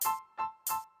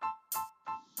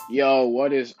Yo,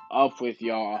 what is up with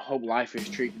y'all? I hope life is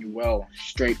treating you well.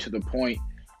 Straight to the point.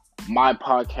 My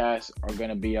podcasts are going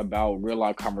to be about real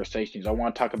life conversations. I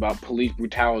want to talk about police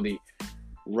brutality,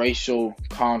 racial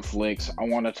conflicts. I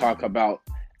want to talk about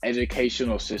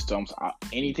educational systems.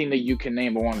 Anything that you can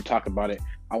name, I want to talk about it.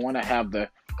 I want to have the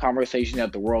conversation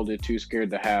that the world is too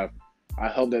scared to have. I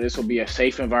hope that this will be a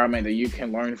safe environment that you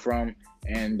can learn from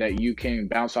and that you can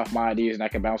bounce off my ideas and I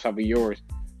can bounce off of yours.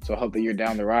 So I hope that you're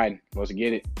down the ride. Let's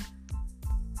get it.